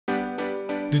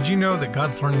Did you know that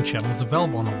God's Learning Channel is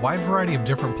available on a wide variety of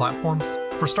different platforms?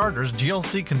 For starters,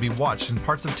 GLC can be watched in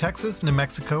parts of Texas, New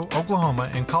Mexico, Oklahoma,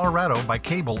 and Colorado by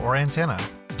cable or antenna.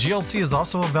 GLC is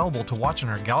also available to watch on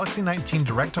our Galaxy 19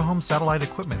 direct-to-home satellite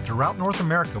equipment throughout North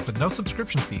America with no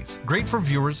subscription fees. Great for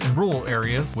viewers in rural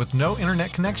areas with no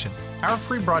internet connection. Our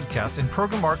free broadcast and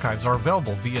program archives are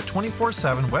available via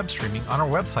 24/7 web streaming on our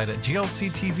website at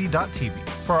glctv.tv.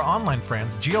 For our online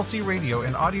friends, GLC Radio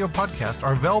and audio podcast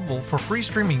are available for free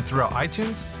streaming throughout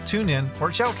iTunes, TuneIn, or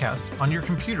Shoutcast on your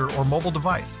computer or mobile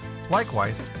device.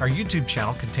 Likewise, our YouTube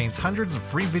channel contains hundreds of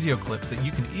free video clips that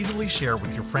you can easily share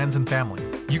with your friends and family.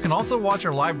 You can also watch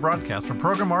our live broadcast or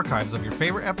program archives of your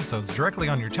favorite episodes directly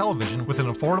on your television with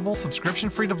an affordable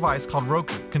subscription-free device called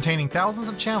Roku, containing thousands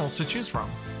of channels to choose from.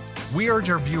 We urge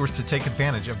our viewers to take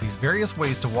advantage of these various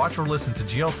ways to watch or listen to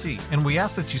GLC, and we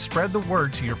ask that you spread the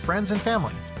word to your friends and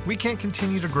family. We can't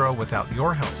continue to grow without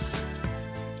your help.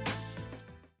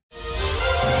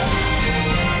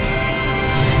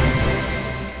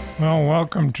 Well,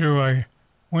 welcome to a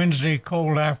Wednesday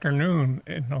cold afternoon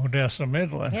in Odessa,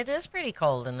 Midland. It is pretty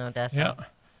cold in Odessa. Yeah.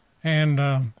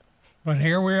 And, but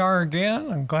here we are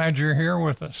again. I'm glad you're here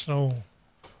with us. So,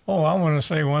 I want to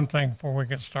say one thing before we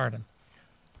get started.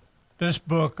 This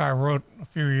book I wrote a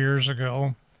few years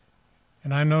ago,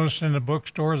 and I noticed in the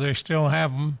bookstore they still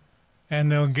have them,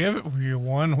 and they'll give it you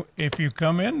one if you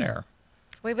come in there.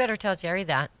 We better tell Jerry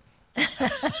that.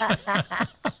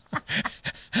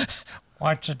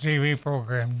 Watch the TV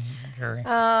program, Jerry.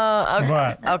 Oh,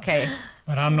 okay. Okay.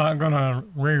 But I'm not going to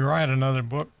rewrite another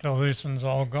book till this one's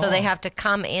all gone. So they have to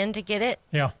come in to get it?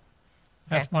 Yeah.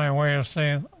 That's Okay. my way of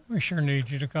saying, we sure need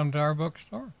you to come to our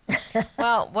bookstore.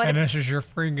 Well, what? And this is your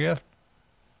free gift.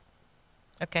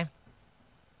 Okay.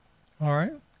 All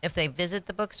right. If they visit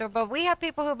the bookstore, but we have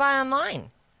people who buy online.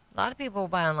 A lot of people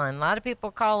buy online. A lot of people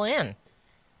call in.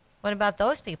 What about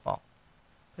those people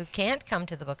who can't come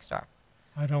to the bookstore?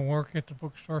 I don't work at the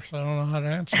bookstore, so I don't know how to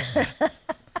answer that.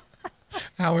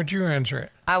 How would you answer it?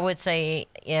 I would say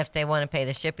if they want to pay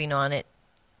the shipping on it,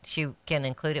 she can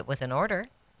include it with an order.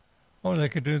 Oh, they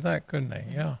could do that, couldn't they?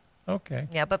 Yeah. Okay.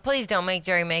 Yeah, but please don't make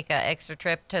Jerry make an extra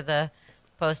trip to the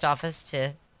post office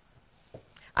to...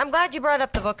 I'm glad you brought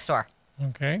up the bookstore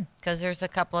Okay. because there's a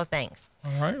couple of things.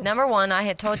 All right. Number one, I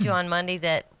had told you on Monday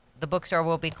that the bookstore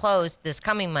will be closed this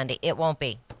coming Monday. It won't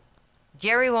be.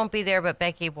 Jerry won't be there, but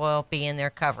Becky will be in there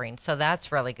covering. So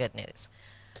that's really good news.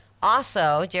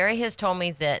 Also, Jerry has told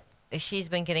me that she's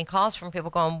been getting calls from people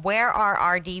going, where are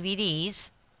our DVDs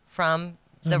from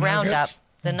the Roundup?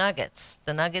 The Nuggets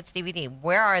DVD.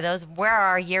 Where are those? Where are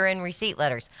our year-end receipt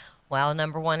letters? Well,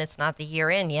 number one, it's not the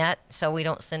year-end yet, so we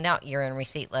don't send out year-end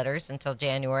receipt letters until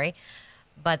January.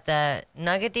 But the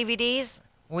Nugget DVDs,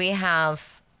 we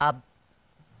have a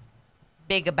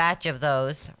batch of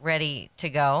those ready to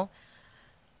go.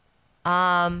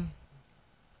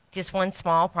 Just one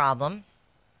small problem.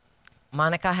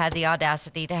 Monica had the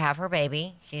audacity to have her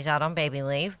baby. She's out on baby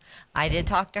leave. I did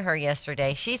talk to her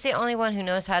yesterday. She's the only one who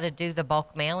knows how to do the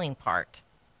bulk mailing part.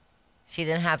 She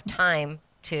didn't have time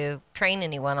to train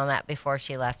anyone on that before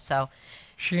she left. So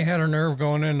She had her nerve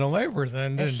going into labor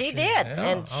then, didn't she? she did. Yeah,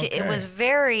 And it was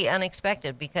very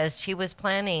unexpected because she was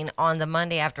planning on the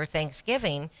Monday after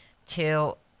Thanksgiving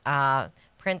to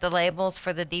print the labels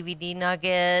for the DVD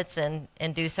nuggets and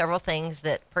do several things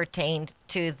that pertained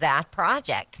to that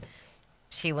project.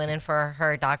 She went in for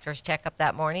her doctor's checkup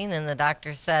that morning, and the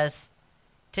doctor says,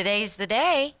 today's the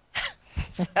day.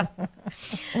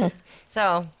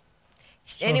 so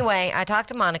anyway, I talked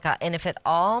to Monica, and if at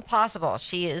all possible,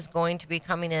 she is going to be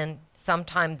coming in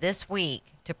sometime this week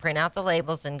to print out the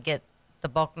labels and get the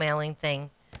bulk mailing thing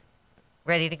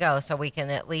ready to go so we can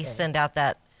at least send out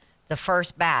the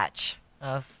first batch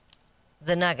of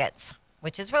the nuggets,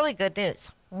 which is really good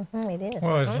news. It is.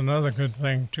 Well, it's another good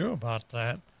thing, too, about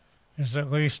that, is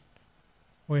at least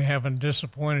we haven't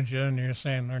disappointed you and you're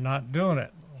saying they're not doing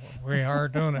it. We are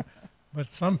doing it.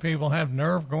 But some people have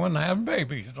nerve going to have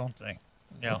babies, don't they?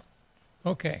 Yeah.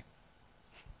 Okay.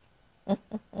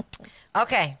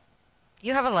 Okay.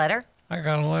 You have a letter? I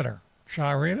got a letter. Shall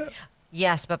I read it?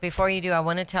 Yes, but before you do, I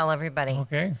want to tell everybody.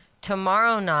 Okay.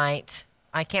 Tomorrow night,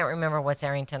 I can't remember what's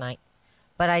airing tonight,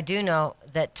 but I do know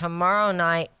that tomorrow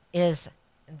night is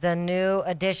the new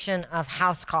edition of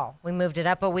House Call. We moved it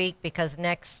up a week because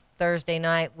next Thursday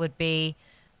night would be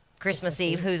Christmas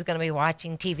Eve. Who's going to be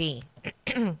watching TV?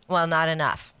 Well, not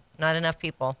enough. Not enough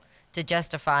people to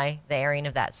justify the airing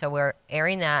of that. So we're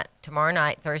airing that tomorrow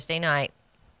night, Thursday night.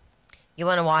 You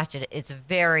want to watch it. It's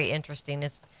very interesting.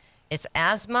 It's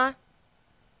asthma.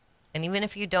 And even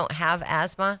if you don't have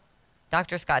asthma,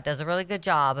 Dr. Scott does a really good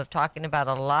job of talking about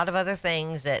a lot of other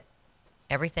things that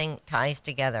Everything ties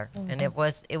together, and it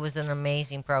was an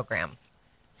amazing program.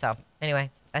 So anyway,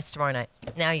 that's tomorrow night.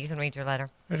 Now you can read your letter.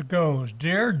 It goes,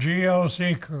 Dear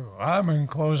GLC crew, I'm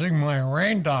enclosing my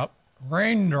raindrop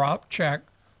check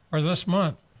for this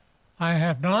month. I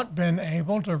have not been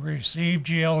able to receive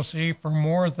GLC for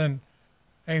more than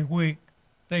a week.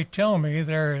 They tell me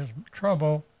there is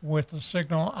trouble with the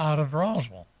signal out of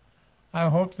Roswell. I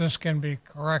hope this can be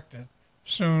corrected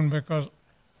soon because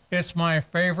it's my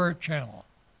favorite channel.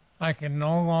 I can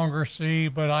no longer see,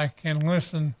 but I can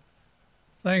listen.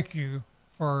 Thank you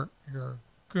for your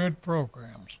good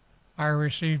programs. I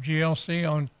received GLC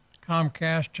on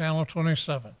Comcast Channel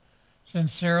 27.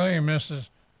 Sincerely, Mrs.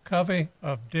 Covey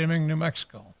of Deming, New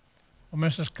Mexico. Well,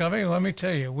 Mrs. Covey, let me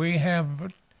tell you, we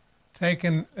have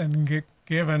taken and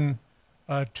given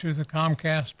to the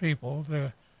Comcast people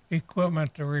the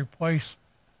equipment to replace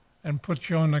and put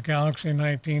you on the Galaxy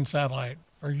 19 satellite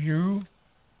for you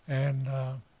and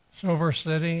Silver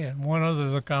City and one other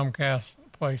of the Comcast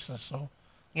places. So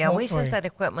Yeah, we hopefully- sent that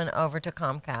equipment over to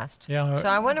Comcast. Yeah. So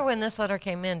I wonder when this letter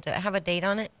came in. Did it have a date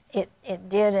on it? It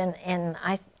did, and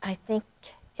I think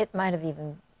it might have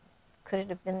even, could it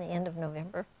have been the end of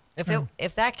November?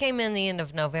 If that came in the end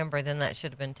of November, then that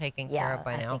should have been taken care Yeah, of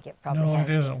by I now. think it probably No, it has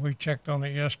been. isn't. We checked on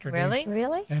it yesterday. Really?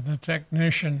 Really? And the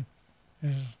technician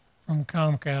is from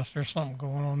Comcast. There's something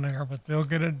going on there, but they'll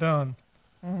get it done.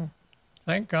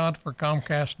 Thank God for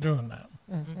Comcast doing that.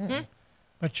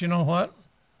 But you know what?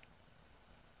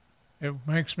 It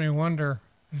makes me wonder,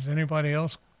 is anybody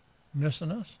else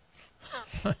missing us?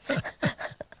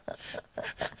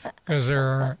 Because there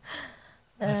are,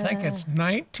 I think it's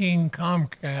 19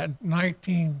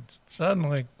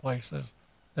 Suddenlink places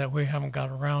that we haven't got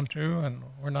around to, and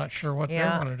we're not sure what they're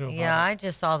going to do about Yeah, it. I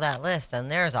just saw that list,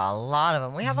 and there's a lot of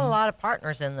them. We have a lot of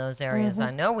partners in those areas.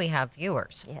 I know we have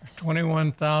viewers. Yes.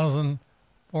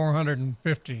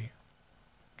 21,450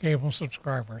 cable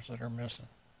subscribers that are missing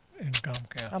in How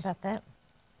Comcast. about that?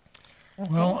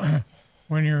 Well,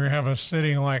 when you have a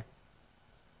city like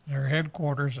their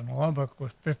headquarters in Lubbock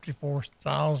with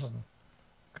 54,000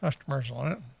 customers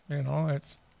on it, you know,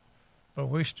 but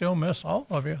we still miss all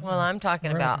of you. Well, I'm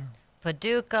talking Right. about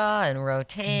Paducah and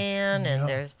Rotan, and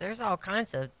Yeah. there's all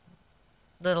kinds of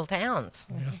little towns.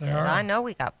 Yes, they And are. I know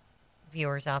we got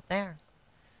viewers out there.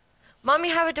 Mom,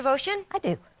 you have a devotion? I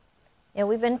do. Yeah,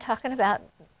 we've been talking about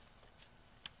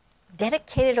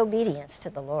dedicated obedience to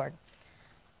the Lord.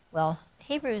 Well,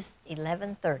 Hebrews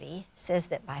 11:30 says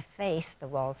that by faith the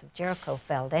walls of Jericho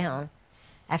fell down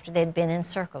after they'd been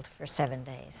encircled for 7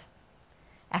 days.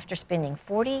 After spending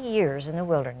 40 years in the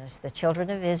wilderness, the children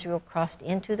of Israel crossed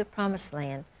into the promised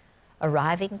land,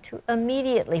 arriving to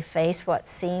immediately face what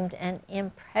seemed an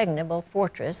impregnable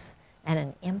fortress and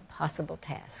an impossible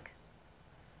task.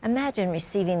 Imagine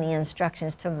receiving the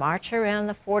instructions to march around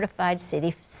the fortified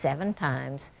city 7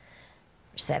 times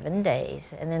for 7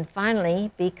 days, and then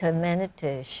finally be commanded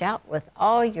to shout with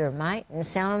all your might and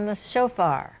sound the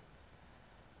shofar.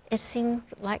 It seemed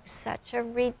like such a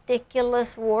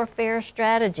ridiculous warfare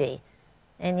strategy,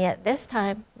 and yet this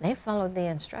time they followed the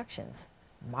instructions,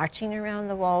 marching around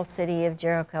the walled city of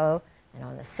Jericho, and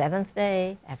on the 7th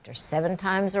day, after 7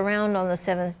 times around on the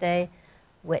 7th day,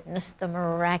 witnessed the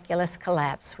miraculous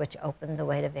collapse which opened the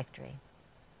way to victory.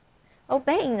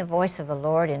 Obeying the voice of the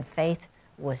Lord in faith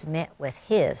was met with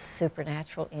His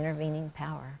supernatural intervening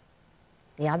power.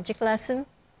 The object lesson?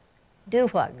 Do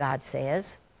what God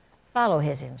says. Follow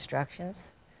His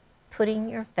instructions, putting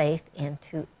your faith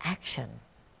into action.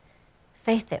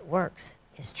 Faith that works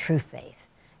is true faith,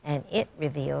 and it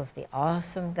reveals the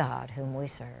awesome God whom we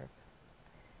serve.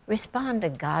 Respond to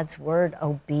God's word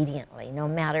obediently, no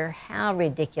matter how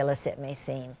ridiculous it may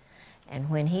seem. And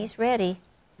when He's ready,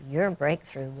 your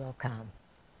breakthrough will come.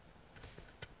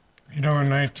 You know, in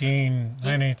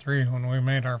 1993, when we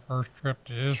made our first trip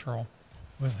to Israel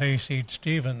with Hayseed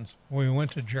Stevens, we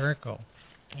went to Jericho.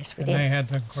 Yes, we And they did. had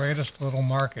the greatest little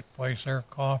marketplace there,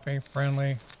 coffee,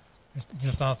 friendly,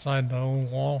 just outside the old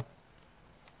wall.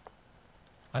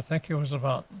 I think it was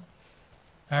about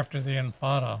after the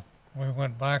Intifada. We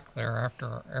went back there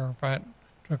after Arafat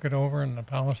took it over and the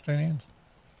Palestinians.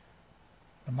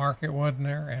 The market wasn't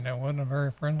there, and it wasn't a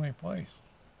very friendly place.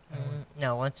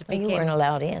 No, once it Well, you became weren't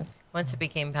allowed in.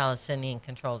 Palestinian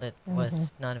controlled, it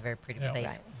was not a very pretty Yeah. place.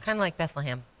 Right. Kind of like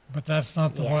Bethlehem. But that's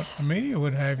not Yes. what the media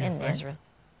would have you And think. Nazareth.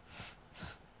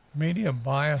 Media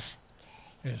bias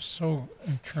is so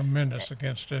tremendous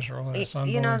against Israel. And it's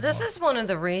You know, this unbelievable. is one of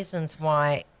the reasons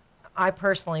why I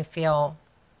personally feel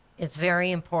it's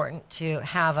very important to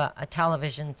have a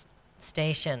television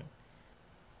station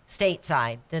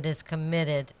stateside that is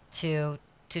committed to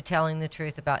to telling the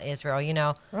truth about Israel. You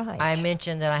know, Right. I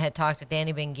mentioned that I had talked to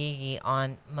Danny Ben-Gigi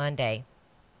on Monday.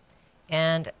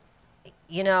 And,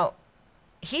 you know,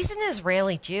 he's an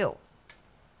Israeli Jew.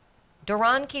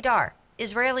 Doron Kedar,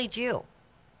 Israeli Jew.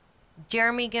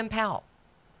 Jeremy Gimpel,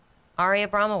 Ari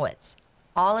Abramowitz,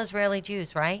 all Israeli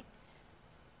Jews, right?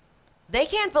 They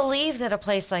can't believe that a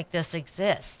place like this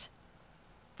exists,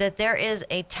 that there is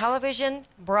a television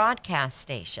broadcast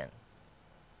station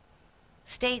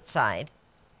stateside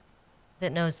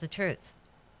that knows the truth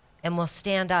and will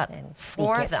stand up And speak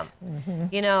for it. them.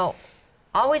 You know,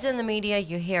 always in the media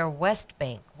you hear West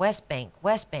Bank, West Bank,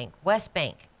 West Bank, West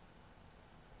Bank.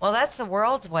 Well, that's the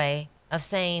world's way of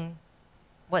saying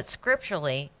what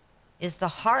scripturally is the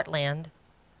heartland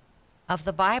of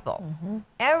the Bible.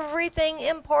 Everything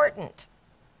important,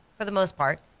 for the most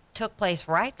part, took place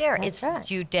right there. That's It's right.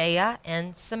 Judea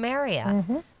and Samaria.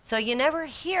 So you never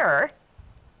hear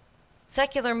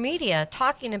secular media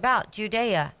talking about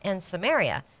Judea and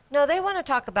Samaria. No, they want to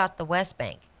talk about the West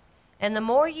Bank. And the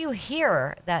more you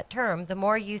hear that term, the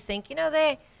more you think, you know,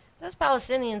 those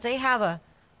Palestinians, they have a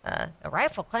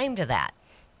rightful claim to that.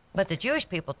 But the Jewish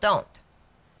people don't.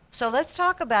 So let's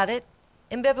talk about it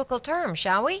in biblical terms,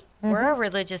 shall we? We're a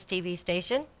religious TV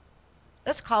station.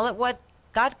 Let's call it what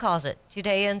God calls it,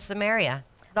 Judea and Samaria,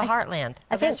 the heartland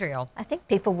of Israel. I think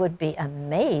people would be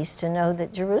amazed to know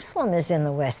that Jerusalem is in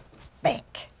the West Bank.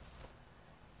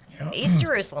 East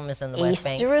Jerusalem is in the West East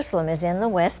Bank Jerusalem is in the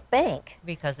West Bank.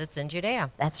 because it's in Judea.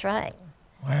 That's right.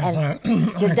 Last And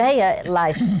night, Judea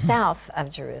lies south of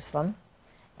Jerusalem,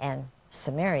 and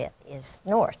Samaria is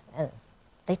north, and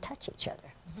they touch each other.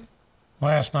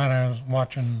 last night I was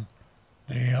watching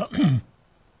the,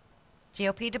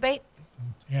 GOP debate?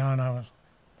 and I was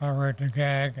about ready to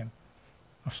gag, and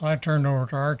so I turned over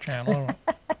to our channel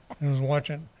and was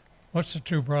watching, what's the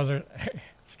two brothers,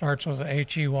 starts with a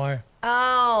H-E-Y,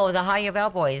 Oh, the Hayavel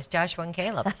boys, Joshua and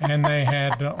Caleb. and they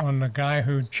had on the guy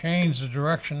who changed the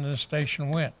direction the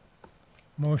station went.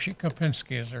 Moshe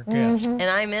Kopinski is their guest. And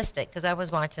I missed it because I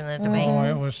was watching the debate. Oh,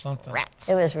 it was something. Rats.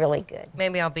 It was really good.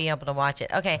 Maybe I'll be able to watch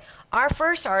it. Okay, our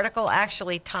first article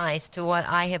actually ties to what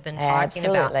I have been talking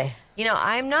about. Absolutely. You know,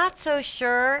 I'm not so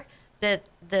sure that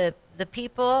the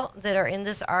people that are in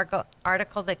this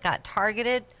article that got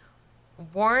targeted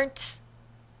weren't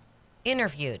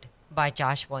interviewed by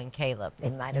Joshua and Caleb. They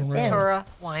might have Really? been. Torah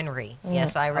Winery.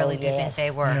 Yes, I really do think yes.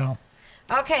 they were. Yeah.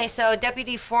 Okay, so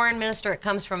Deputy Foreign Minister, it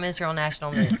comes from Israel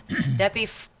National News.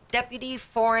 Deputy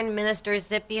Foreign Minister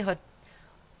Zippy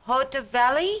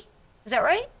Hotaveli, is that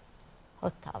right?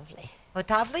 Hotavli.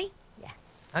 Hotavli? Yeah.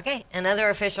 Okay, and other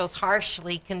officials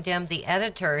harshly condemned the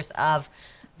editors of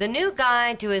The New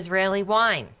Guide to Israeli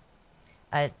Wine,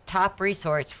 a top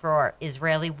resource for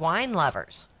Israeli wine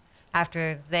lovers,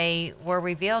 after they were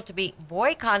revealed to be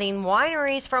boycotting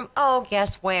wineries from, oh,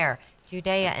 guess where?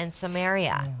 Judea and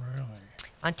Samaria. Oh, really?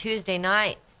 On Tuesday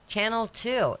night, Channel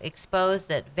 2 exposed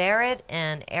that Vered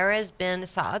and Erez bin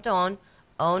Saadon,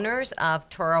 owners of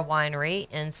Torah Winery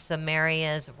in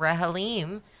Samaria's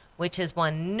Rehalim, which has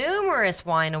won numerous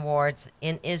wine awards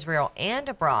in Israel and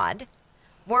abroad,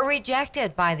 were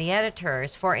rejected by the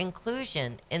editors for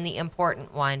inclusion in the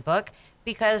important wine book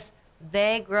because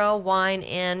they grow wine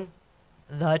in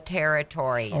the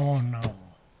territories. Oh, no.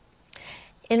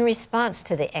 In response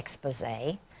to the expose,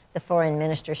 the foreign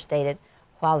minister stated,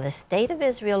 while the state of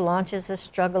Israel launches a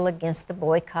struggle against the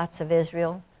boycotts of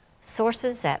Israel,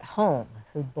 sources at home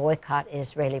who boycott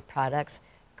Israeli products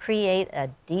create a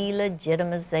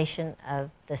delegitimization of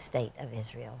the state of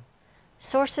Israel.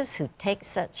 Sources who take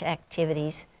such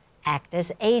activities act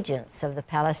as agents of the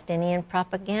Palestinian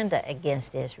propaganda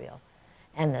against Israel,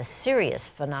 and the serious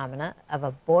phenomena of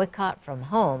a boycott from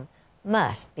home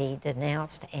must be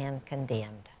denounced and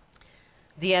condemned.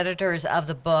 The editors of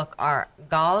the book are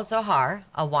Gal Zohar,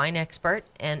 a wine expert,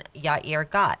 and Yair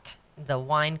Gat, the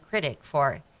wine critic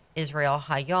for Israel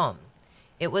Hayom.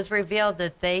 It was revealed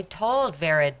that they told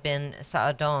Vered bin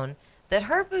Saadon that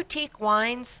her boutique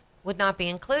wines would not be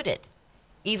included,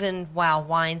 even while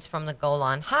wines from the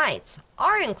Golan Heights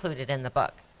are included in the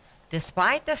book,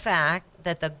 despite the fact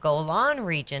that the Golan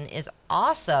region is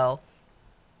also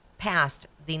past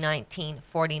the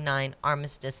 1949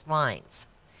 armistice lines.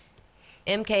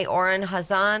 MK Oren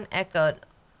Hazan echoed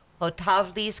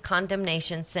Hotavli's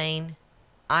condemnation, saying,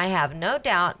 I have no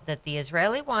doubt that the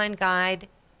Israeli Wine Guide,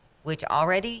 which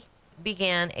already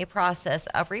began a process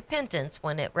of repentance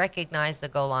when it recognized the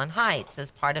Golan Heights as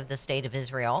part of the State of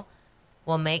Israel,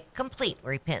 will make complete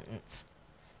repentance.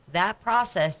 That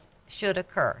process should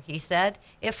occur, he said,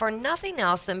 if for nothing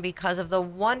else than because of the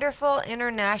wonderful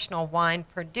international wine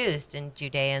produced in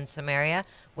Judea and Samaria,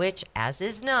 which, as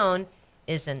is known,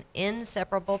 is an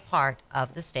inseparable part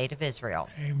of the state of Israel.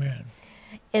 Amen.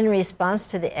 In response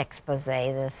to the expose,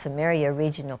 the Samaria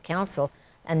Regional Council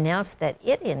announced that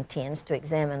it intends to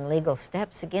examine legal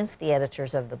steps against the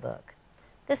editors of the book.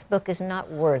 This book is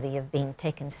not worthy of being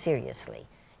taken seriously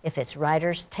if its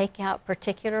writers take out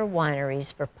particular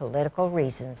wineries for political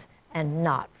reasons and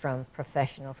not from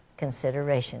professional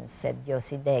considerations, said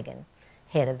Yossi Dagan,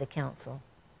 head of the council.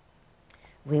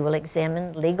 We will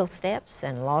examine legal steps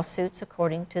and lawsuits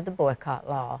according to the boycott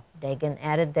law. Dagan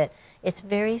added that it's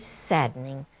very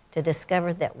saddening to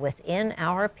discover that within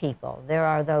our people there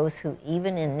are those who,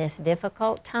 even in this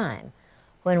difficult time,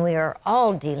 when we are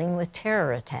all dealing with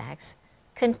terror attacks,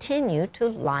 continue to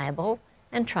libel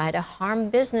and try to harm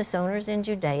business owners in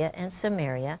Judea and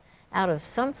Samaria out of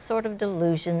some sort of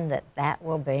delusion that that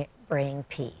will bring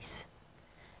peace.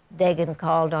 Dagan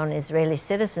called on Israeli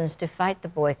citizens to fight the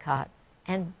boycott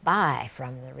and buy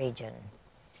from the region.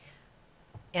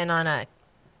 And on a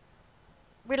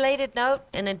related note,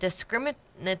 in a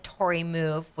discriminatory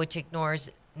move which ignores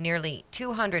nearly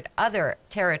 200 other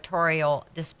territorial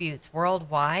disputes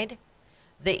worldwide,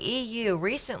 the EU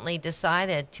recently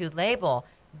decided to label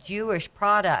Jewish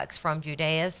products from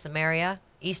Judea, Samaria,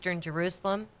 Eastern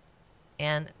Jerusalem,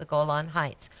 and the Golan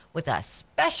Heights with a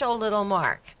special little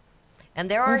mark. And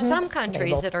there are some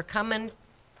countries that are coming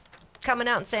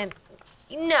out and saying,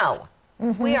 no,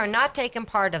 we are not taking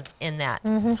part in that.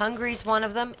 Hungary's one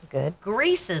of them. Good.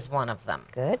 Greece is one of them.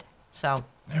 Good. So,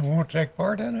 They won't take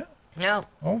part in it? no.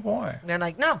 Oh, boy. They're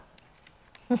like, no.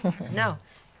 No.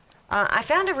 I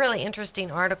found a really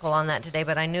interesting article on that today,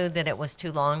 but I knew that it was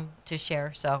too long to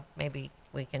share, so maybe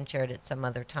we can share it at some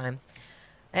other time.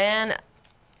 And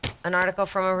an article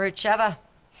from Arut Sheva.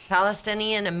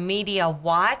 Palestinian Media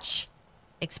Watch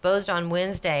exposed on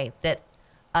Wednesday that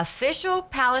official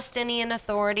Palestinian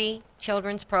Authority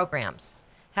children's programs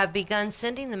have begun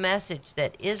sending the message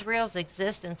that Israel's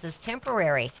existence is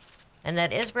temporary and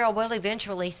that Israel will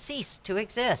eventually cease to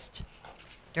exist.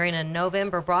 During a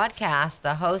November broadcast,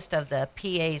 the host of the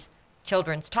PA's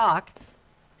Children's Talk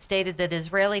stated that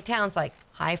Israeli towns like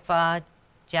Haifa,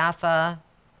 Jaffa,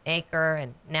 Acre,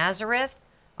 and Nazareth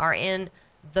are in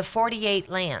the 48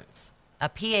 lands, a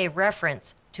PA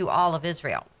reference to all of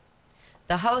Israel.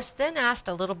 The host then asked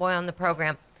a little boy on the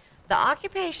program, "The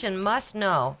occupation must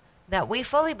know that we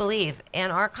fully believe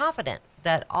and are confident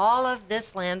that all of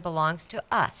this land belongs to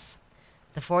us.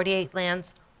 The 48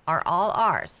 lands are all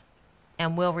ours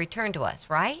and will return to us,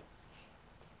 right?"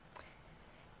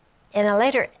 In a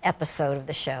later episode of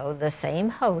the show, the same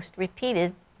host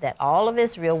repeated that all of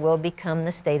Israel will become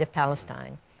the state of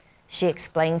Palestine. She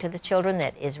explained to the children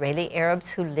that Israeli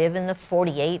Arabs who live in the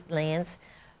 48 lands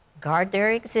guard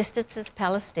their existence as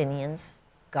Palestinians,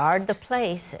 guard the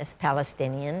place as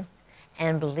Palestinian,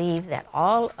 and believe that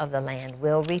all of the land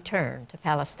will return to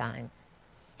Palestine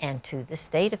and to the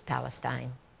state of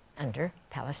Palestine under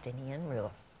Palestinian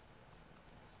rule.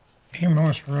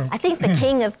 I think the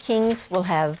King of Kings will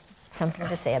have something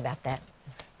to say about that.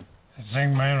 The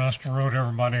same man must have wrote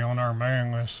everybody on our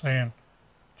mailing list saying,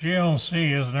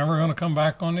 GLC is never going to come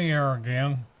back on the air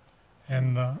again.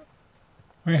 And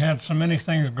we had so many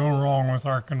things go wrong with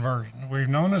our conversion. We've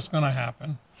known it's going to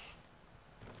happen.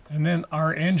 And then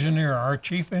our engineer, our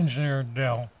chief engineer,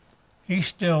 Dell, he's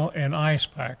still in ice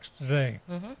packs today.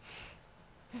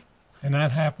 And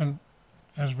that happened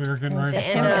as we were getting ready to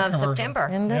start End the of conversion. September.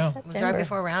 End of Yeah. It was right September.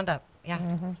 before Roundup. Yeah.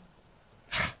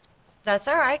 That's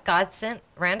all right. God sent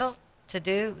Randall to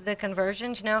do the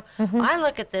conversions. You know, I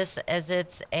look at this as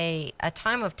it's a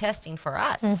time of testing for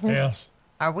us. Yes.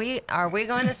 Are we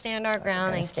going to stand our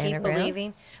ground and stand keep our ground?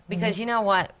 believing? Because you know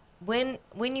what? When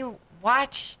you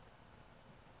watch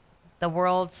the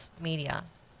world's media,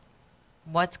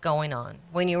 what's going on?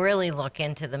 When you really look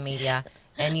into the media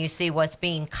and you see what's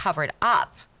being covered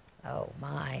up, Oh,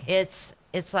 my. it's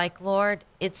like, Lord,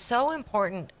 it's so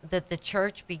important that the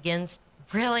church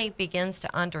really begins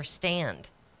to understand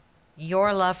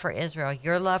your love for Israel,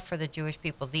 your love for the Jewish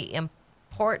people, the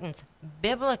importance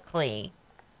biblically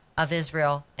of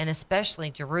Israel, and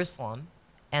especially Jerusalem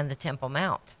and the Temple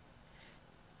Mount.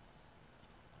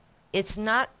 It's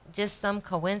not just some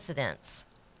coincidence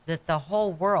that the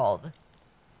whole world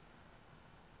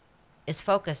is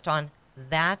focused on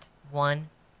that one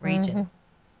region.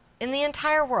 In the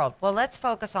entire world. Well, let's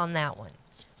focus on that one.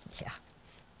 Yeah.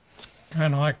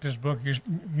 Kind of like this book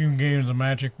you gave the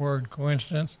magic word,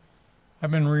 coincidence. I've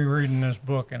been rereading this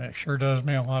book, and it sure does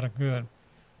me a lot of good.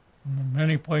 In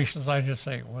many places I just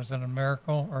say, was it a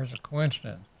miracle or is it a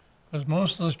coincidence? Because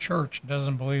most of the church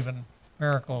doesn't believe in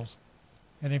miracles.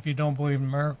 And if you don't believe in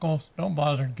miracles, don't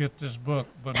bother to get this book.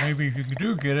 But maybe if you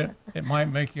do get it, it might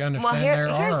make you understand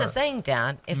Here's are. the thing,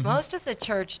 Dad. If most of the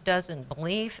church doesn't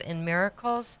believe in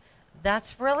miracles,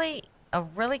 that's really a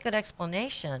really good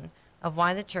explanation of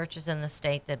why the church is in the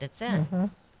state that it's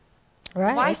in.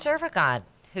 Right. Why serve a God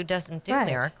who doesn't do Right.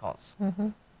 miracles?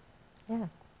 Yeah.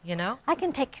 You know? I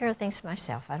can take care of things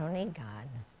myself. I don't need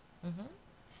God.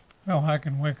 Well, I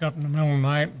can wake up in the middle of the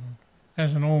night, and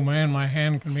as an old man, my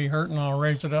hand can be hurting. I'll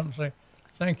raise it up and say,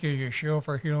 "Thank you, Yeshua,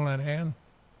 for healing that hand."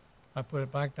 I put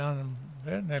it back down in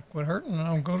bed, that quit hurting, and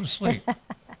I'll go to sleep.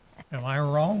 Am I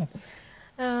wrong?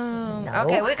 No.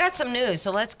 Okay, we got some news,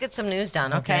 so let's get some news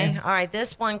done, okay? Okay. All right,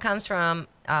 this one comes from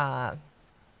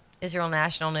Israel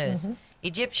National News.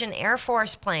 Egyptian Air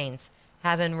Force planes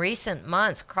have in recent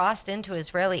months crossed into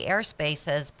Israeli airspace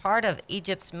as part of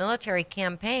Egypt's military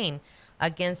campaign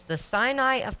against the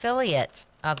Sinai affiliate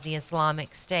of the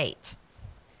Islamic State.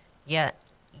 Yet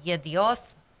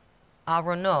Yedioth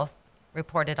Aharonoth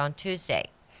reported on Tuesday.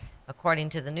 According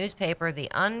to the newspaper, the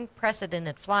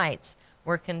unprecedented flights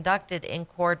were conducted in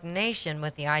coordination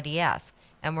with the IDF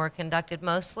and were conducted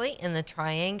mostly in the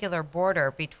triangular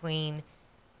border between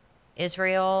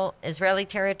Israeli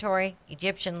territory,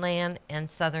 Egyptian land, and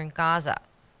southern Gaza.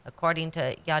 According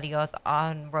to Yedioth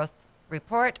Aharonoth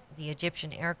report, the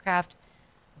Egyptian aircraft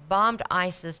bombed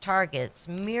ISIS targets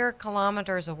mere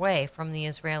kilometers away from the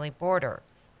Israeli border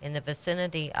in the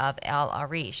vicinity of El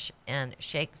Arish and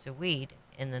Sheikh Zayed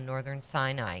in the northern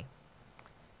Sinai.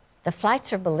 The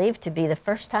flights are believed to be the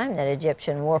first time that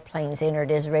Egyptian warplanes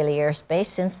entered Israeli airspace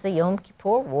since the Yom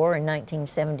Kippur War in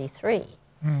 1973.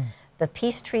 The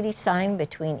peace treaty signed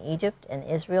between Egypt and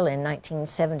Israel in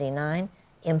 1979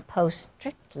 imposed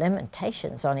strict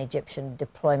limitations on Egyptian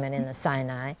deployment in the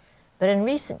Sinai, but in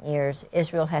recent years,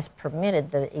 Israel has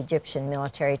permitted the Egyptian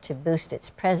military to boost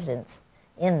its presence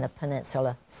in the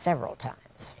peninsula several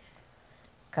times,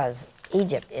 because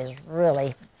Egypt is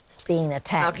really being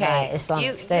attacked by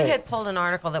Islamic State. You had pulled an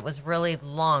article that was really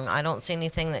long. I don't see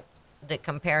anything that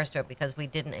compares to it because we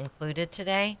didn't include it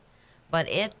today, but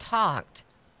it talked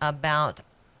about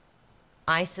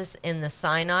ISIS in the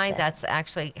Sinai. That's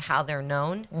actually how they're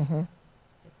known.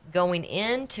 Going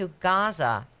into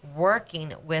Gaza,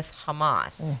 working with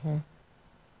Hamas,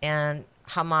 and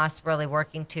Hamas really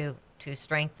working to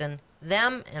strengthen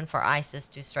them and for ISIS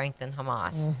to strengthen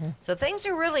Hamas. So things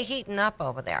are really heating up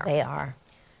over there. They are.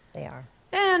 They are.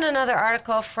 And another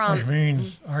article from... Which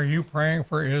means, are you praying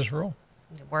for Israel?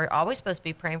 We're always supposed to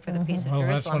be praying for the peace of Well,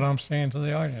 that's Jerusalem. what I'm saying to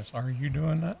the audience. Are you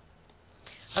doing that?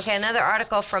 Okay, another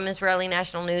article from Israeli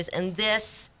National News, and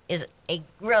this is a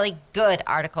really good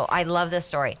article. I love this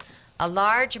story. A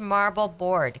large marble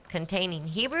board containing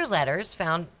Hebrew letters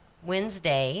found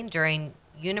Wednesday during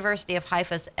University of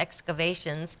Haifa's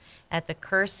excavations at the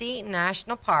Kursi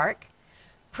National Park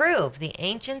prove the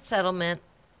ancient settlement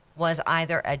was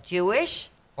either a Jewish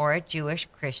or a Jewish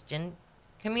Christian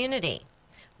community.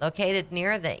 Located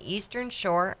near the eastern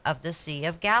shore of the Sea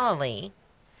of Galilee,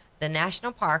 the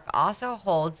national park also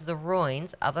holds the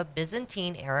ruins of a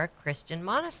Byzantine-era Christian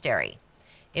monastery.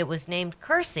 It was named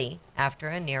Kursi after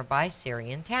a nearby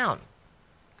Syrian town.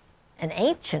 An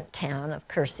ancient town of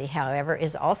Kursi, however,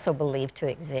 is also believed to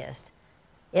exist.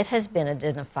 It has been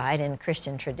identified in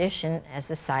Christian tradition as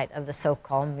the site of the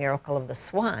so-called miracle of the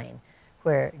swine,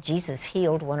 where Jesus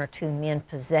healed one or two men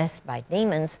possessed by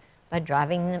demons by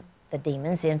driving the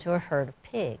demons into a herd of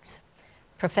pigs.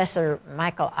 Professor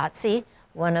Michael Otzi,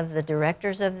 one of the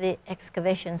directors of the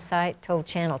excavation site, told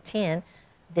Channel 10,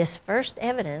 this first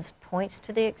evidence points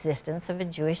to the existence of a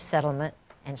Jewish settlement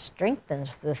and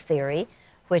strengthens the theory,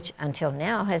 which until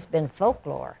now has been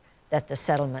folklore, that the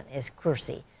settlement is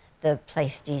Kursi, the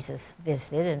place Jesus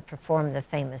visited and performed the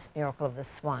famous miracle of the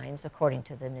swines, according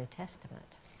to the New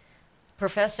Testament.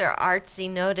 Professor Artsy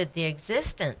noted the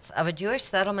existence of a Jewish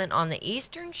settlement on the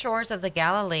eastern shores of the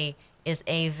Galilee is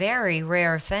a very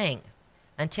rare thing.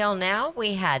 Until now,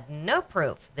 we had no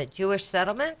proof that Jewish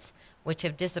settlements, which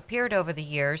have disappeared over the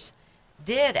years,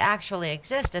 did actually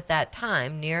exist at that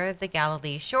time near the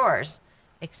Galilee shores,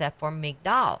 except for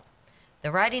Migdal.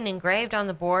 The writing engraved on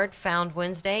the board found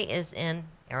Wednesday is in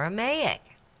Aramaic,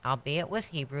 albeit with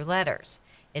Hebrew letters.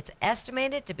 It's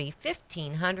estimated to be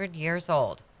 1,500 years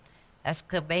old.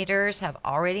 Excavators have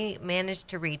already managed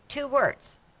to read two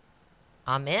words,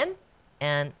 Amen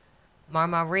and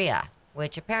Marmaria,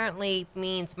 which apparently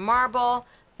means marble,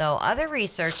 though other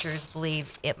researchers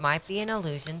believe it might be an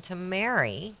allusion to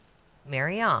Mary,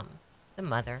 Maryam, the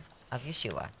mother of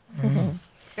Yeshua.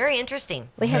 Very interesting.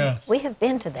 We Yes. have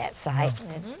been to that site,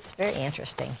 and it's very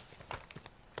interesting.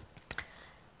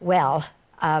 Well,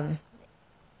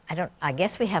 I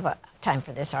guess we have time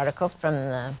for this article from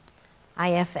the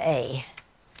IFA.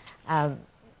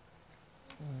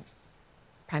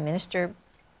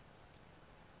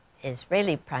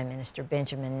 Israeli Prime Minister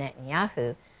Benjamin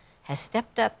Netanyahu has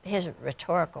stepped up his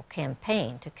rhetorical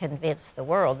campaign to convince the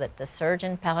world that the surge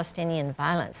in Palestinian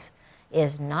violence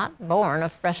is not born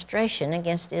of frustration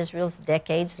against Israel's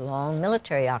decades-long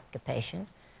military occupation,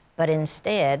 but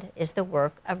instead is the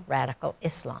work of radical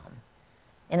Islam.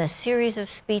 In a series of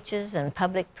speeches and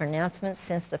public pronouncements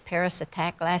since the Paris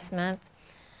attack last month,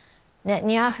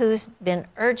 Netanyahu's been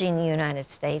urging the United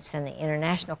States and the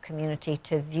international community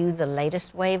to view the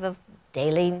latest wave of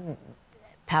daily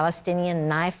Palestinian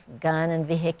knife, gun, and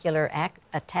vehicular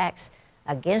attacks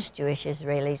against Jewish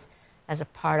Israelis as a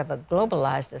part of a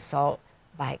globalized assault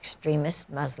by extremist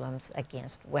Muslims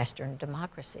against Western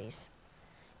democracies.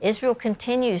 Israel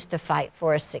continues to fight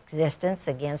for its existence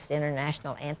against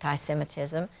international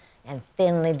anti-Semitism and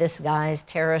thinly disguised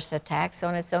terrorist attacks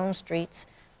on its own streets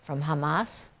from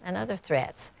Hamas and other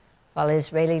threats, while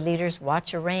Israeli leaders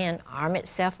watch Iran arm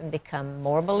itself and become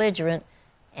more belligerent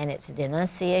in its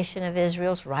denunciation of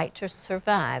Israel's right to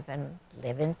survive and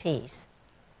live in peace.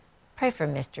 Pray for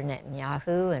Mr.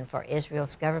 Netanyahu and for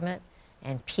Israel's government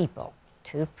and people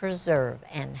to preserve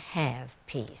and have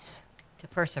peace. To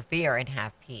persevere and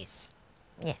have peace.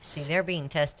 Yes. See, they're being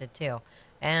tested too.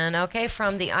 And okay,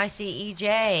 from the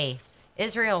ICEJ,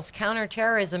 Israel's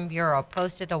Counterterrorism Bureau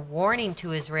posted a warning to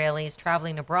Israelis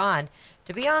traveling abroad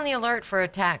to be on the alert for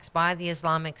attacks by the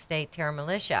Islamic State terror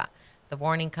militia. The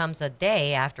warning comes a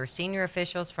day after senior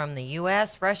officials from the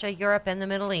U.S., Russia, Europe, and the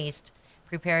Middle East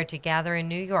prepared to gather in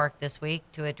New York this week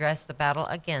to address the battle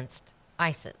against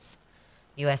ISIS.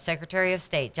 U.S. Secretary of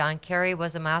State John Kerry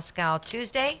was in Moscow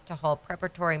Tuesday to hold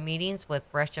preparatory meetings with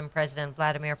Russian President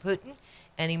Vladimir Putin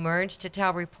and emerged to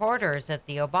tell reporters that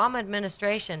the Obama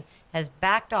administration has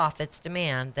backed off its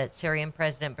demand that Syrian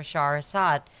President Bashar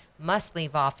Assad must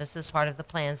leave office as part of the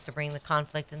plans to bring the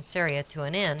conflict in Syria to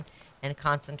an end and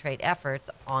concentrate efforts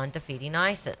on defeating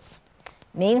ISIS.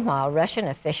 Meanwhile, Russian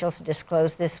officials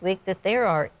disclosed this week that they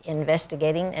are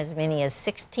investigating as many as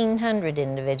 1,600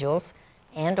 individuals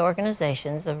and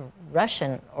organizations of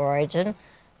Russian origin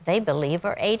they believe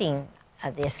are aiding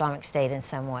the Islamic State in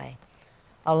some way,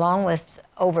 along with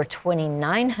over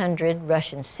 2,900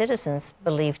 Russian citizens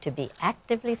believed to be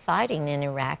actively fighting in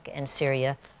Iraq and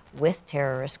Syria with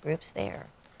terrorist groups there.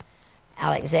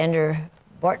 Alexander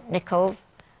Bortnikov,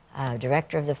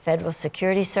 director of the Federal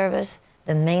Security Service,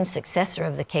 the main successor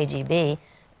of the KGB,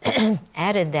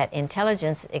 added that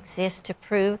intelligence exists to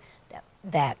prove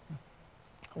that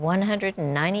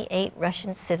 198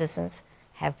 Russian citizens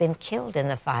have been killed in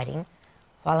the fighting,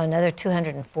 while another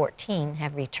 214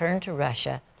 have returned to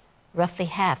Russia, roughly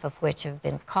half of which have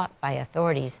been caught by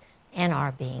authorities and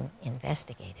are being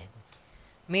investigated.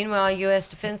 Meanwhile, U.S.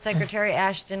 Defense Secretary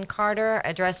Ashton Carter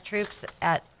addressed troops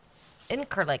at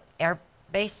Incirlik Air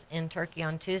Base in Turkey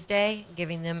on Tuesday,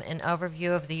 giving them an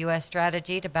overview of the U.S.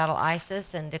 strategy to battle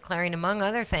ISIS and declaring, among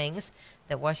other things,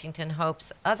 that Washington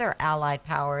hopes other allied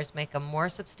powers make a more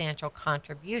substantial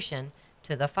contribution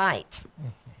to the fight.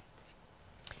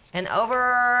 And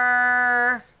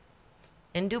over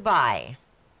in Dubai,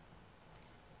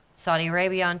 Saudi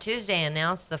Arabia on Tuesday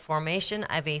announced the formation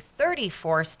of a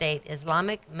 34-state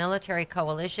Islamic military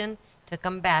coalition to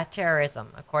combat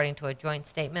terrorism, according to a joint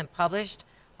statement published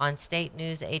on state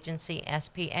news agency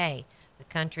SPA. The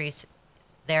countries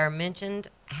there mentioned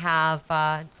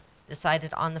have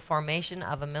decided on the formation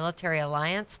of a military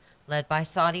alliance led by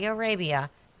Saudi Arabia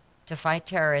to fight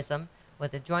terrorism,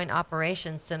 with a joint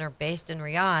operations center based in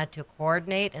Riyadh to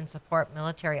coordinate and support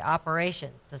military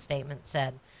operations, the statement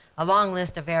said. A long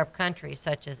list of Arab countries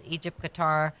such as Egypt,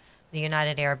 Qatar, the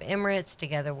United Arab Emirates,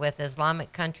 together with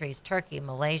Islamic countries Turkey,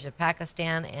 Malaysia,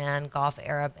 Pakistan, and Gulf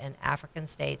Arab and African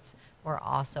states were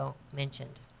also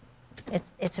mentioned.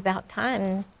 It's about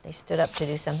time they stood up to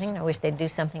do something. I wish they'd do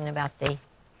something about the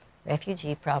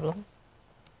refugee problem.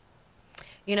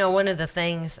 You know, one of the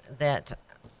things that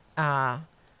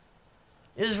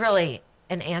is really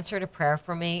an answer to prayer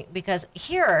for me, because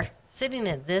here, sitting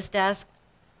at this desk,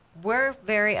 we're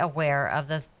very aware of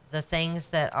the things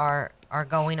that are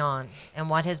going on and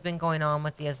what has been going on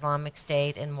with the Islamic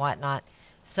State and whatnot.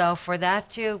 So for that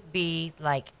to be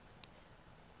like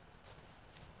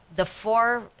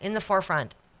in the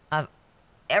forefront of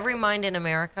every mind in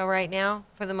America right now,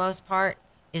 for the most part,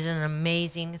 is an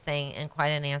amazing thing and quite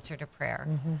an answer to prayer.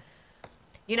 Mm-hmm.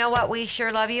 You know what? We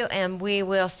sure love you, and we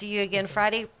will see you again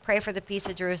Friday. Pray for the peace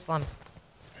of Jerusalem.